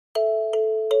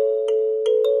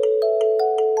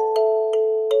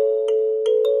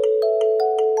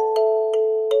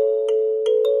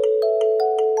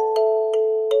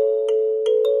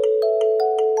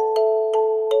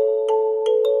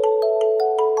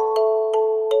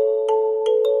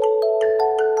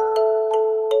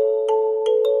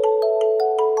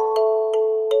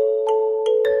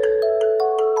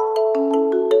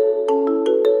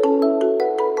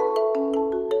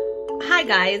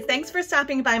guys, thanks for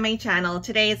stopping by my channel.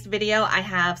 Today's video, I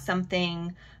have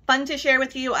something fun to share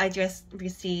with you. I just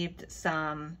received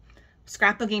some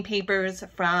scrapbooking papers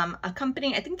from a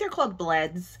company, I think they're called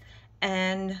BLEDS,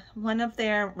 and one of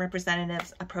their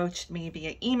representatives approached me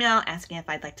via email asking if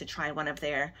I'd like to try one of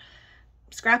their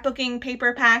scrapbooking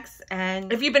paper packs.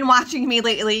 And if you've been watching me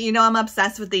lately, you know I'm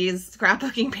obsessed with these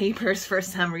scrapbooking papers for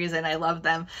some reason. I love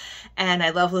them and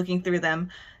I love looking through them.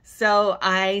 So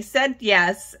I said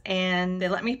yes, and they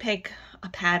let me pick a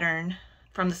pattern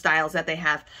from the styles that they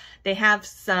have. They have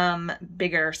some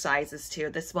bigger sizes too.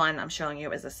 This one I'm showing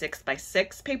you is a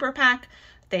 6x6 paper pack.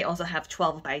 They also have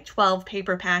 12x12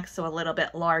 paper packs, so a little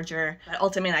bit larger. But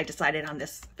ultimately I decided on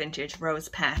this vintage rose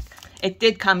pack. It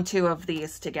did come two of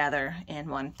these together in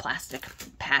one plastic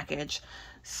package.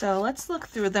 So let's look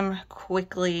through them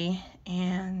quickly,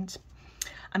 and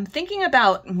I'm thinking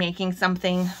about making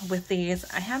something with these.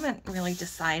 I haven't really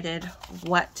decided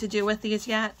what to do with these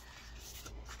yet.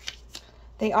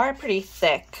 They are pretty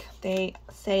thick. They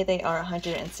say they are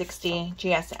 160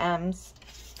 GSMs.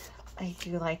 I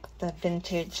do like the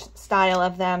vintage style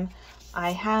of them.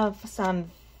 I have some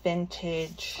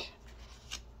vintage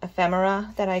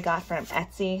ephemera that I got from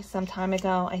Etsy some time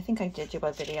ago. I think I did do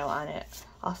a video on it.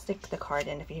 I'll stick the card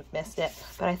in if you've missed it,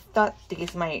 but I thought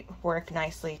these might work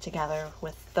nicely together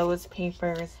with those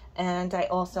papers. And I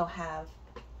also have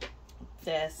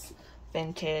this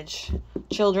vintage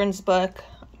children's book.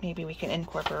 Maybe we can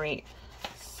incorporate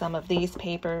some of these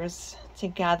papers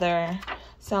together.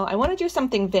 So I want to do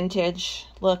something vintage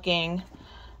looking,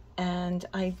 and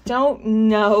I don't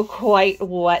know quite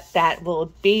what that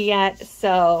will be yet.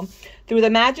 So through the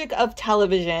magic of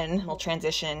television, we'll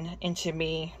transition into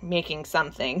me making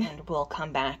something, and we'll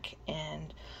come back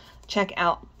and check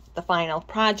out the final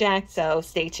project. So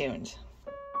stay tuned.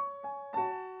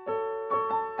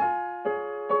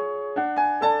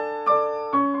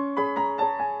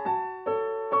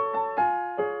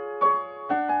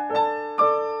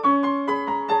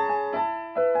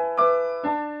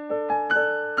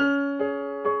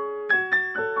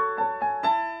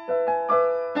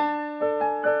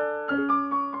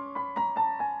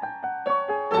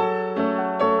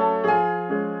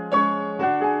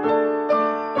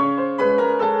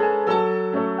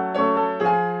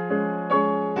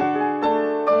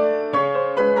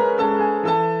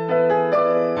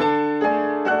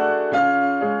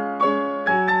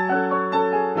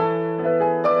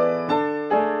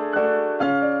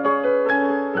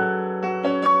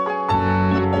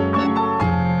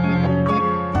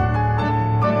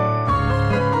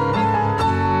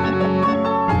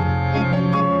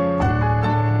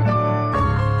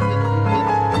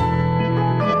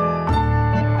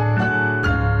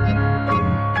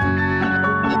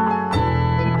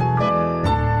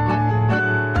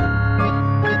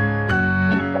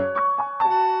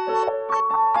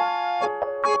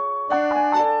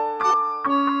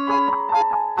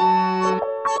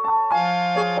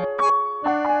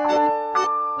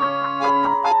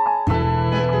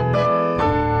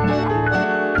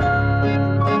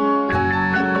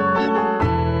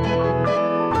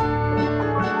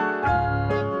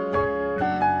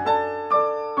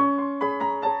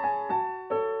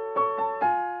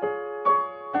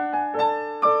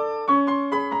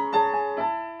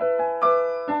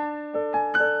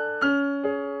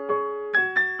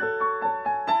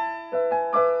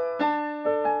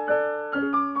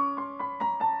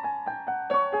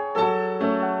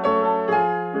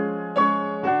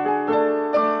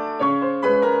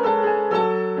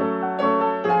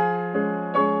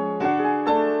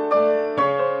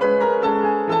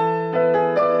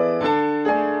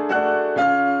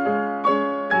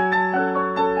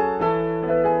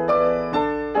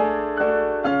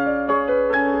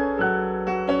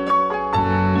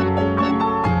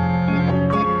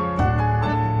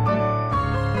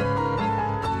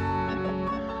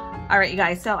 All right, you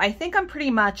guys, so I think I'm pretty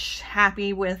much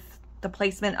happy with the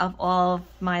placement of all of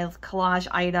my collage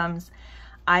items.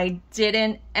 I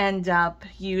didn't end up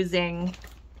using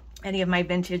any of my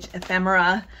vintage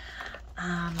ephemera.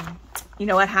 You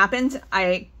know what happened?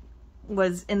 I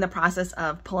was in the process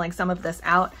of pulling some of this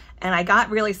out, and I got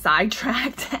really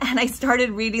sidetracked and I started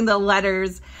reading the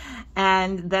letters,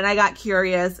 and then I got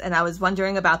curious and I was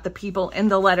wondering about the people in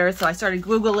the letters. So I started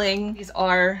Googling. These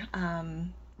are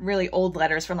really old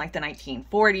letters from like the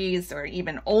 1940s or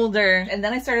even older. And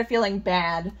then I started feeling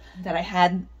bad that I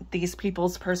had these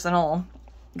people's personal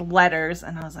letters,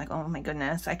 and I was like, oh my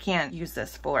goodness, I can't use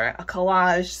this for a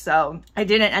collage. So I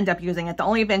didn't end up using it. The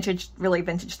only vintage, really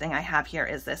vintage thing I have here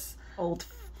is this old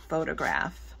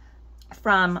photograph.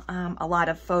 from a lot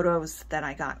of photos that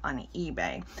I got on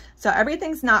eBay. So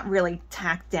everything's not really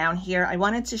tacked down here. I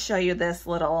wanted to show you this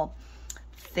little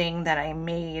thing that I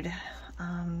made.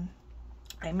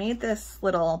 I made this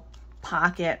little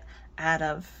pocket out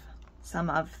of some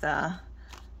of the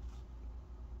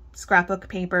scrapbook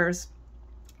papers.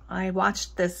 I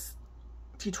watched this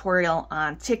tutorial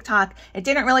on TikTok. It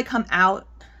didn't really come out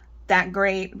that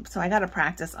great, so I got to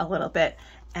practice a little bit,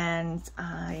 and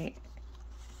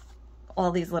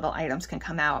all these little items can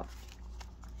come out.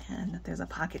 And there's a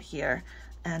pocket here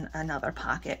and another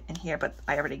pocket in here, but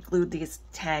I already glued these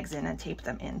tags in and taped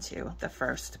them into the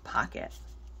first pocket.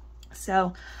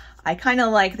 So I kind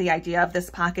of like the idea of this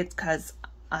pocket because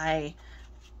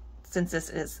since this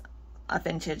is a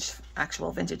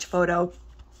actual vintage photo,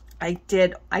 I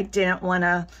didn't want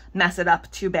to mess it up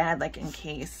too bad, like in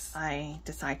case I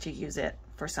decide to use it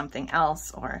for something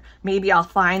else, or maybe I'll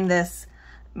find this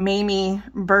Mamie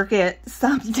Burkett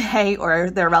someday or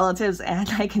their relatives and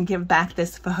I can give back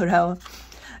this photo.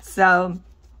 So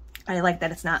I like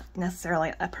that it's not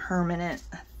necessarily a permanent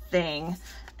thing.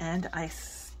 And I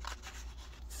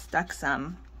stuck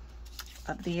some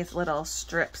of these little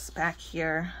strips back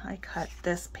here. I cut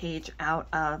this page out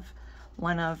of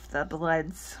one of the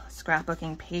BLEDS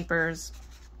scrapbooking papers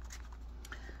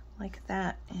like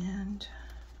that. And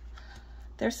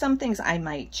there's some things I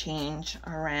might change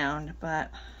around, but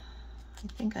I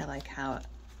think I like how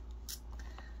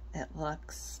it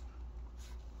looks.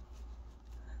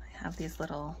 I have these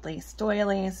little lace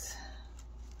doilies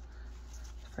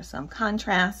for some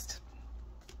contrast.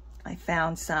 I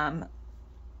found some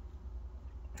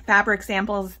fabric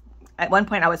samples. At one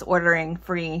point I was ordering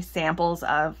free samples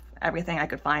of everything I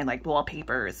could find, like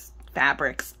wallpapers,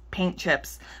 fabrics, paint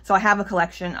chips. So I have a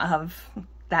collection of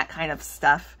that kind of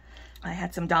stuff. I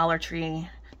had some Dollar Tree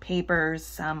papers,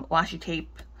 some washi tape,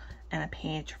 and a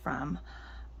page from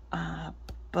a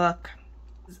book.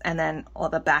 And then all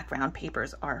the background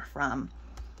papers are from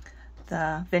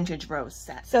the Vintage Rose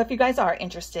set. So if you guys are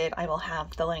interested, I will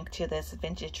have the link to this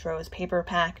Vintage Rose paper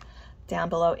pack down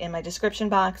below in my description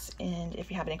box. And if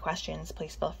you have any questions,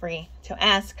 please feel free to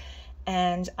ask.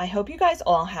 And I hope you guys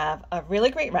all have a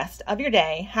really great rest of your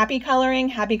day. Happy coloring,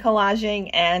 happy collaging,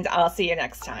 and I'll see you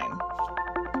next time.